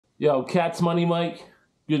Yo, Cat's Money Mike.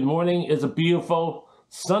 Good morning. It's a beautiful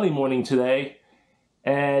sunny morning today.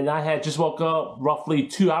 And I had just woke up roughly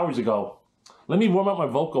 2 hours ago. Let me warm up my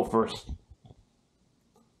vocal first.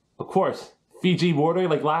 Of course, Fiji water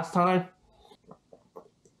like last time.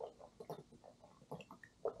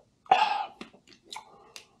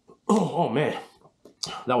 Oh man,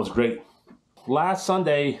 that was great. Last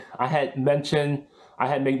Sunday, I had mentioned I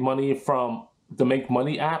had made money from the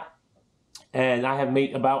MakeMoney app. And I have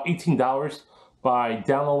made about $18 by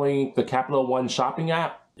downloading the Capital One shopping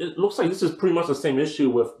app. It looks like this is pretty much the same issue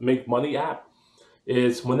with MakeMoney app.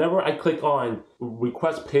 Is whenever I click on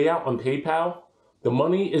request payout on PayPal, the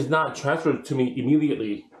money is not transferred to me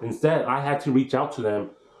immediately. Instead, I had to reach out to them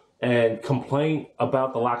and complain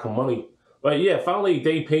about the lack of money. But yeah, finally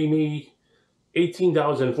they pay me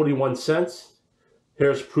 $18.41.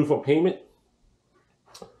 Here's proof of payment.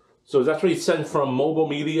 So it's actually sent from Mobile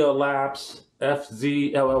Media Labs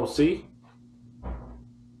FZ LLC.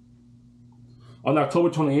 On October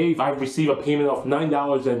 28th, I received a payment of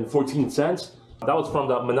 $9.14. That was from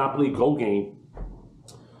the Monopoly Go game.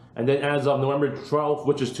 And then as of November 12th,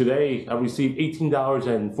 which is today, I received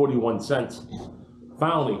 $18.41.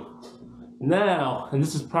 Finally. Now, and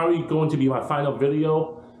this is probably going to be my final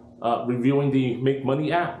video reviewing the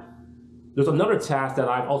MakeMoney app. There's another task that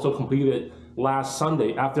I've also completed last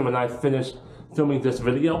Sunday after when I finished filming this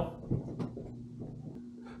video.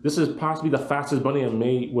 This is possibly the fastest money I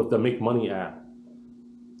made with the MakeMoney app.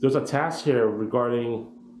 There's a task here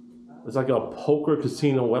regarding, it's like a poker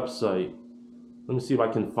casino website. Let me see if I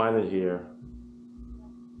can find it here.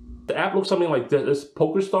 The app looks something like this. It's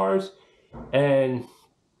Poker Stars, and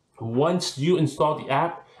once you install the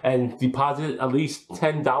app and deposit at least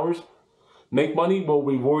 $10, MakeMoney will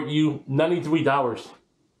reward you $93.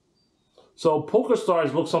 So Poker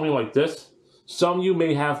Stars looks something like this. Some of you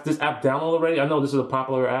may have this app downloaded already. I know this is a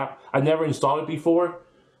popular app. I never installed it before.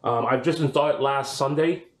 I've just installed it last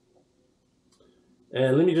Sunday.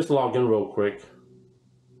 And let me just log in real quick.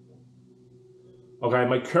 Okay,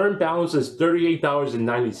 my current balance is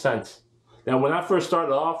 $38.90. Now when I first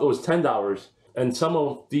started off, it was $10. And some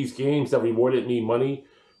of these games that rewarded me money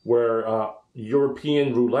were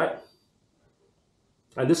European roulette.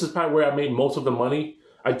 And this is probably where I made most of the money.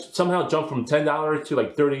 I somehow jumped from $10 to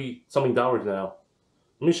like 30-something dollars now.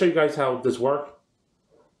 Let me show you guys how this works.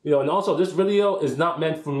 And also this video is not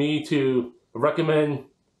meant for me to recommend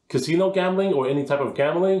casino gambling or any type of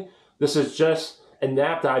gambling. This is just an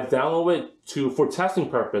app that I've downloaded for testing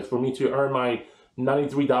purpose, for me to earn my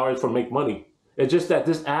 $93 for MakeMoney. It's just that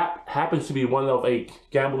this app happens to be one of a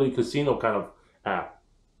gambling casino kind of app.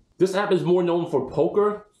 This app is more known for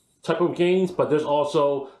poker type of games, but there's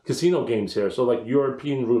also casino games here. So like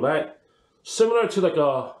European roulette, similar to like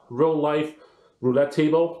a real life roulette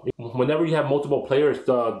table. Whenever you have multiple players,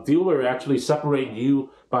 the dealer actually separate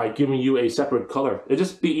you by giving you a separate color. It'd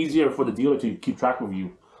just be easier for the dealer to keep track of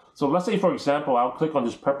you. So let's say, for example, I'll click on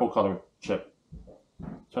this purple color chip.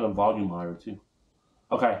 Turn the volume higher too.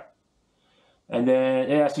 Okay. And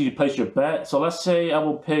then it asks you to place your bet. So let's say I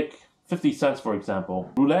will pick 50 cents, for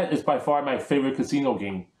example. Roulette is by far my favorite casino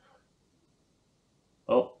game.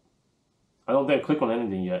 Oh, I don't think I clicked on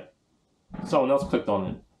anything yet. Someone else clicked on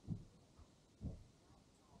it.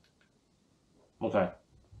 Okay,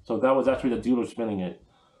 so that was actually the dealer spinning it.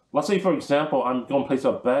 Let's say, for example, I'm going to place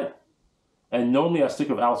a bet, and normally I stick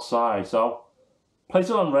with outside. So place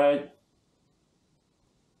it on red,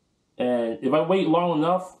 and if I wait long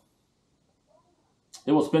enough,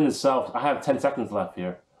 it will spin itself. I have 10 seconds left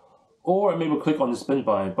here. Or maybe click on the spin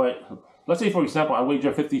button. But let's say, for example, I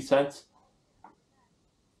wager 50 cents.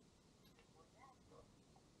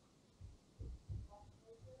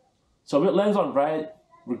 So if it lands on red,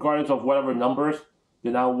 regardless of whatever numbers,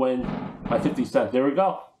 then I'll win my 50 cents. There we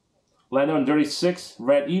go. Landed on 36,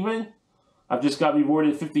 red even. I've just got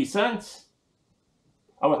rewarded 50 cents.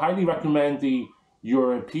 I would highly recommend the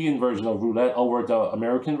European version of roulette over the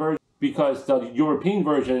American version, because the European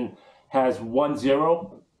version has 1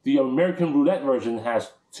 0. The American roulette version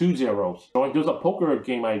has 2 zeros. There's a poker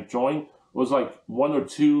game I joined. It was like $1 or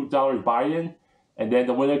 $2 buy-in, and then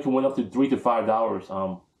the winner can win up to $3 to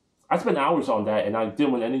 $5. I spent hours on that and I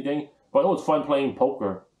didn't win anything, but it was fun playing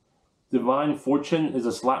poker. Divine Fortune is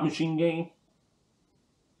a slot machine game.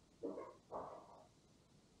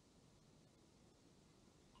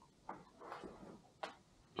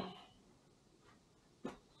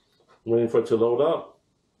 Waiting for it to load up.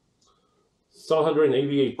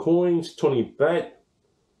 788 coins, 20 bet.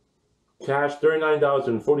 Cash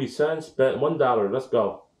 $39.40, bet $1. Let's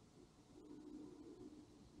go.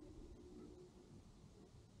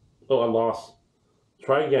 Oh, I lost.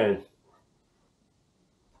 Try again.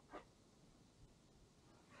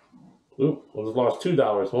 Oop, I just lost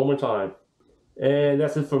 $2. One more time. And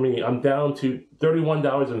that's it for me. I'm down to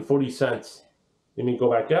 $31.40. Let me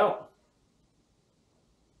go back out.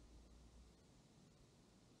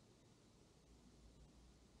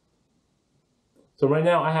 So right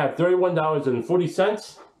now I have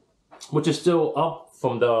 $31.40, which is still up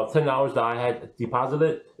from the $10 that I had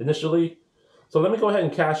deposited initially. So let me go ahead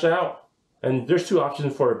and cash out. And there's two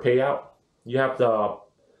options for a payout. You have the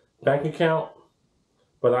bank account,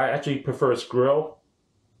 but I actually prefer Skrill.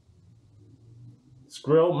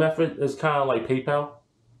 Skrill method is kind of like PayPal.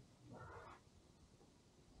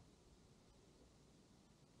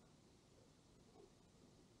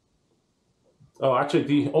 Oh, actually,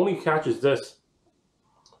 the only catch is this.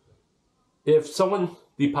 If someone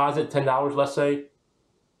deposits $10, let's say,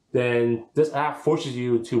 then this app forces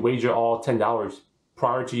you to wager all $10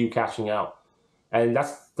 prior to you cashing out. And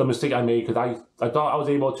that's the mistake I made, because I thought I was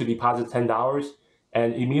able to deposit $10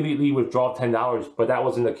 and immediately withdraw $10, but that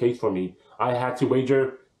wasn't the case for me. I had to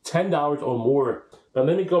wager $10 or more. Now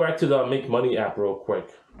let me go back to the MakeMoney app real quick.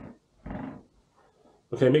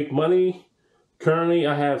 Okay, MakeMoney. Currently,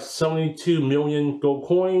 I have 72 million gold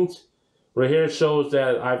coins. Right here it shows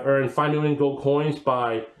that I've earned 5 million gold coins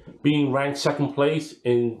by being ranked second place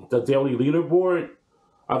in the daily leaderboard.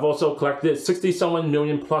 I've also collected 67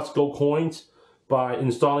 million plus gold coins by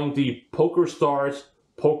installing the PokerStars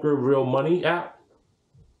Poker Real Money app.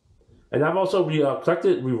 And I've also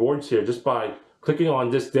collected rewards here just by clicking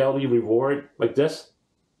on this daily reward like this.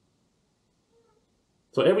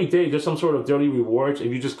 So every day there's some sort of daily rewards. If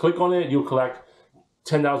you just click on it, you'll collect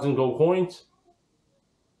 10,000 gold coins.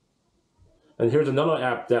 And here's another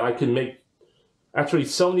app that I can make actually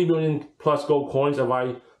 70 million plus gold coins if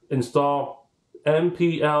I install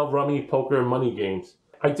MPL Rummy Poker Money Games.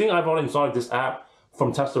 I think I've already installed this app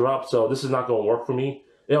from Testerup, so this is not going to work for me.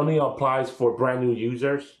 It only applies for brand new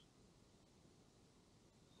users.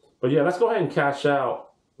 But yeah, let's go ahead and cash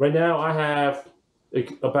out. Right now I have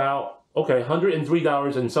about, okay,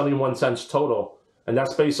 $103.71 total. And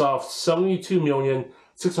that's based off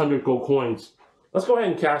 72,600,000 gold coins. Let's go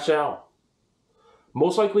ahead and cash out.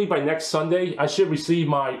 Most likely by next Sunday, I should receive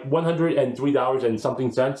my $103 and something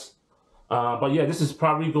cents. But yeah, this is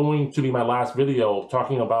probably going to be my last video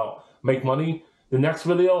talking about MakeMoney. The next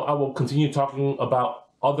video, I will continue talking about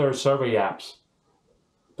other survey apps.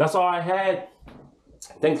 That's all I had.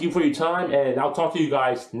 Thank you for your time, and I'll talk to you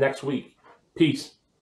guys next week. Peace.